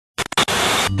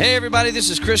Hey everybody, this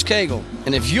is Chris Cagle,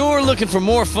 and if you're looking for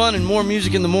more fun and more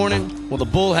music in the morning, well, the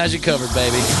Bull has you covered,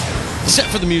 baby. Except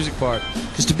for the music part.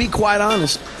 Because to be quite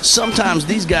honest, sometimes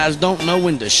these guys don't know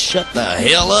when to shut the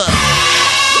hell up.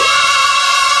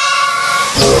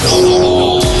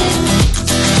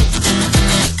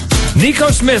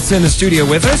 Nikko Smith's in the studio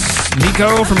with us.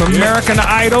 Nikko from American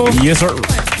Idol. Yes, sir.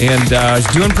 And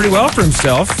he's doing pretty well for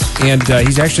himself. And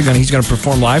he's actually going to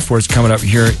perform live for us coming up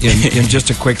here in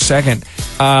just a quick second.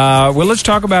 Well, let's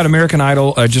talk about American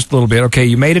Idol just a little bit. Okay,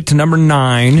 you made it to number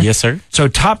 9. Yes, sir. So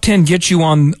top 10 gets you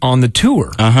on the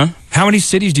tour. Uh-huh. How many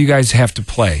cities do you guys have to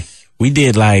play? We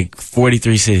did like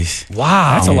 43 cities.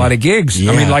 Wow, that's a lot of gigs.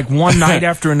 Yeah. I mean, like one night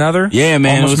after another. Yeah,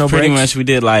 man. Almost it was pretty breaks. much, we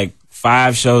did like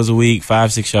 5 shows a week,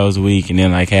 5-6 shows a week, and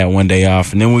then like had one day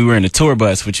off. And then we were in the tour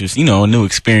bus, which was, a new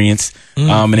experience.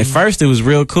 And at first it was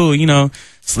real cool,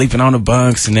 sleeping on the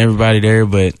bunks and everybody there.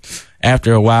 But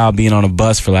after a while being on a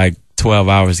bus for like 12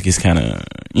 hours, it gets kind of,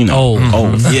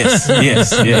 old. Yes.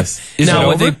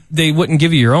 Now, they wouldn't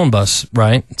give you your own bus,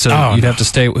 right? So you'd have to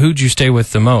stay. Who'd you stay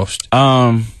with the most?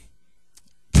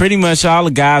 Pretty much all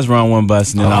the guys were on one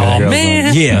bus, and then all the girls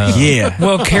man. Yeah.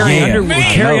 Well,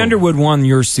 Carrie Underwood won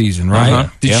your season, right?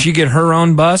 Did she get her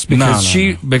own bus? Because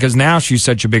because now she's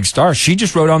such a big star. She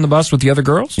just rode on the bus with the other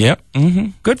girls? Yep.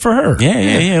 Good for her.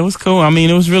 Yeah. It was cool. I mean,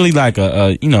 it was really like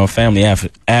a family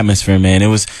atmosphere, man. It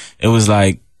was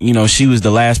like, she was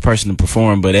the last person to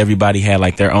perform, but everybody had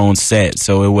like their own set,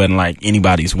 so it wasn't like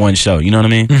anybody's one show. You know what I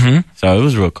mean? Mm-hmm. So it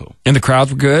was real cool. And the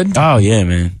crowds were good? Oh yeah,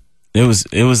 man. It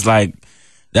was like,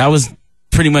 that was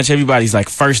pretty much everybody's like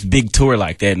first big tour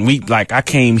like that. And I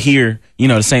came here,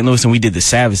 to St. Louis, and we did the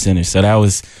Savage Center. So that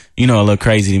was, a little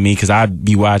crazy to me, because I'd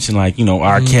be watching like,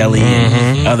 R. Kelly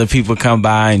and other people come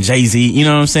by, and Jay-Z, you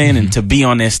know what I'm saying? And to be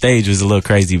on that stage was a little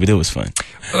crazy, but it was fun.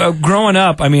 Growing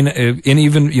up, I mean, and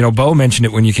even, Bo mentioned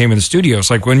it when you came in the studio. It's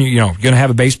like when you're going to have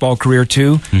a baseball career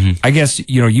too. I guess,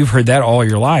 you've heard that all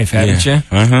your life, haven't you?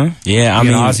 Yeah. I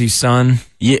mean, Ozzy's son.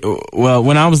 Yeah. Well,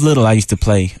 when I was little, I used to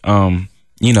play,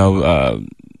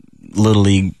 Little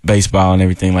League baseball and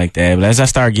everything like that. But as I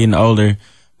started getting older,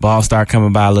 balls start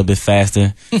coming by a little bit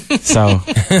faster. So,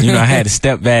 I had to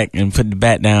step back and put the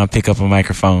bat down, pick up a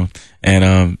microphone.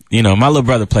 And, my little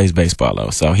brother plays baseball, though.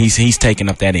 So he's taking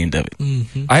up that end of it.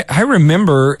 I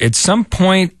remember at some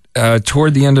point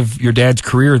toward the end of your dad's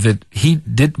career that he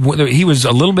was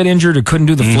a little bit injured or couldn't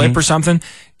do the flip or something,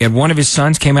 and one of his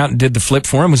sons came out and did the flip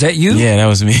for him. Was that you? Yeah, that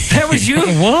was me. That was you? Whoa.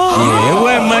 Yeah, it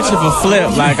wasn't much of a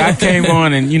flip. Like, I came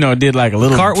on and, did like a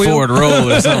little Cartwheel? forward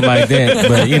roll or something like that.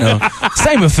 But,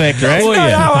 same effect, right? No,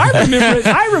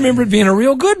 I remember it being a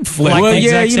real good flip. Well, the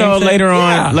yeah, exact same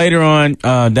thing? later on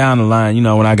down the line,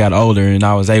 when I got older and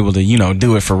I was able to,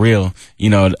 do it for real,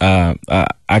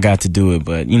 I got to do it.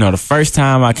 But, the first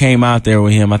time I came out there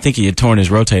with him, I think he had torn his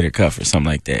rotator cuff or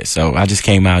something like that. So I just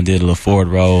came out and did a little forward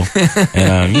roll.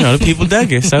 And, the people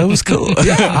dug it, so it was cool.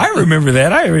 Yeah, I remember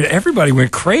that. Everybody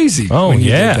went crazy when you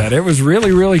did that. It was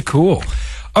really, really cool.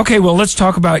 Okay, well, let's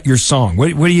talk about your song. What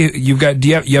do you've got?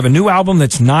 You have a new album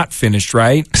that's not finished,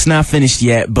 right? It's not finished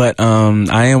yet, but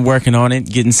I am working on it,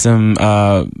 getting some.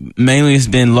 Mainly, it's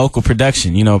been local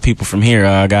production. People from here.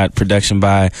 I got production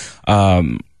by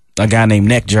a guy named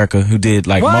Neck Jerker, who did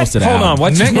like most of the album. Hold on,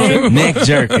 what's his name? Neck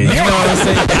Jerker. You know what I'm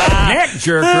saying? Neck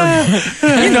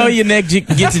Jerker. Your neck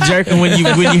gets a jerking when you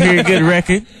hear a good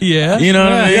record. Yeah. You know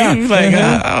what I mean?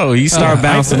 Like, you start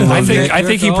bouncing a little bit. I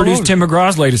think he produced Tim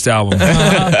McGraw's latest album.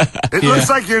 It looks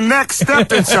like your neck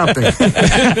stepped in something. He's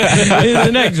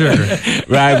the neck jerker.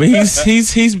 Right, but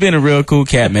he's been a real cool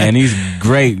cat, man. He's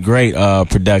great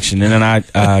production. And then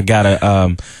I got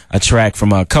a track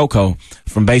from Coco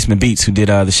from Basement Beats, who did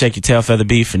the Shake Your Tail Feather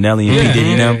Beat for Nelly and P.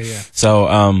 Diddy now. Yeah.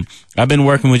 So I've been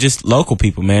working with just local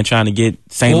people, man, trying to get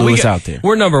St. Louis out there.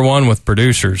 We're number one with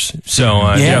producers,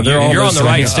 so you're on the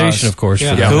right station, of course.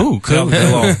 Yeah. Cool.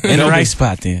 In the right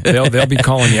spot then. They'll be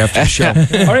calling you after the show.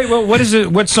 All right, well,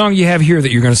 what song you have here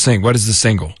that you're going to sing? What is the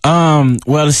single?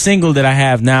 Well, the single that I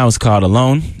have now is called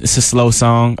Alone. It's a slow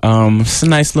song. It's a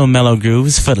nice little mellow groove.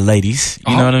 It's for the ladies.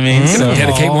 You know what I mean? So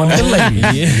dedicate one to the ladies.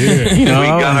 We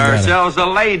got ourselves the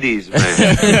ladies, man.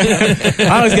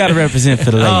 I always got to represent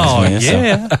for the ladies,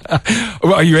 man. Yeah.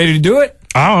 Well, are you ready to do it?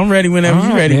 Oh, I'm ready whenever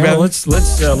you're ready, brother. Well, let's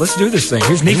do this thing.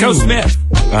 Here's Nikko Smith.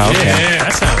 Oh, okay. Yeah,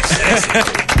 that sounds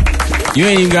sexy. You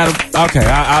ain't even got to. Okay,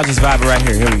 I'll just vibe it right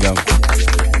here. Here we go.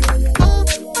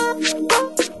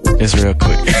 It's real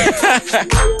quick.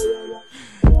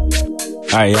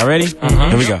 All right, y'all ready?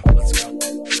 Here we go. Let's go.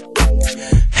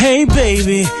 Hey,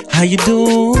 baby, how you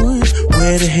doing?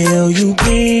 Where the hell you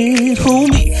been? Who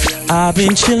me? I've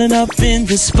been chilling up in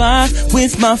the spot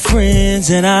with my friends,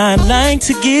 and I'd like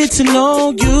to get to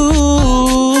know you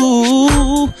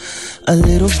a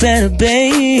little better,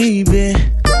 baby.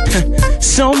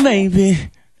 So maybe.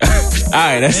 All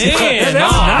right, that's it. Man, That's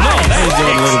nice. Let's do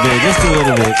it a little bit, just a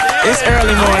little bit. It's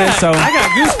early morning, so I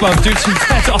got goosebumps, dude.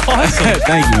 That's awesome.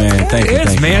 thank you, man. Thank you. It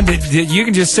is, man. You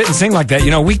can just sit and sing like that.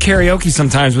 You know, we karaoke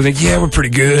sometimes. We think, yeah, we're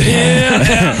pretty good.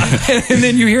 Yeah. And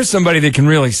then you hear somebody that can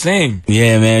really sing.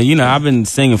 Yeah, man. You know, I've been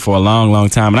singing for a long, long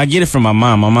time, and I get it from my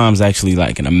mom. My mom's actually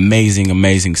like an amazing,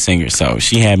 amazing singer. So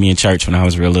she had me in church when I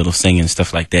was real little, singing and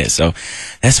stuff like that. So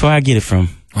that's where I get it from.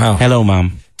 Wow. Hello,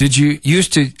 Mom. Did you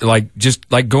used to just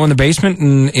go in the basement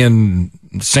and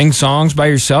sing songs by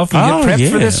yourself and get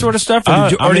prepped for this sort of stuff, or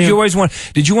did you always want?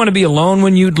 Did you want to be alone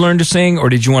when you'd learn to sing, or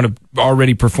did you want to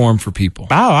already perform for people?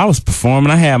 Oh, I was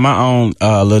performing. I had my own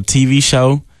little TV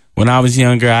show when I was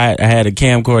younger. I had a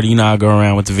camcorder. You know, I go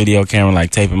around with the video camera,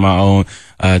 like taping my own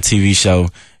TV show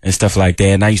and stuff like that.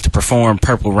 And I used to perform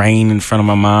Purple Rain in front of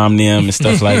my mom, them, and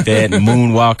stuff like that, and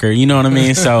Moonwalker. You know what I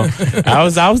mean? So I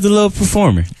was the little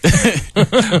performer.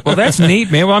 Well, that's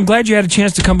neat, man. Well, I'm glad you had a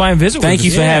chance to come by and visit with us. Thank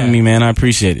you for having me, man. I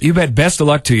appreciate it. You bet. Best of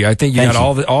luck to you. I think you got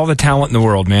all the talent in the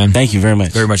world, man. Thank you very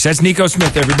much. Very much. That's Nikko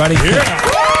Smith, everybody.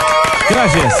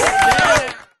 Gracias.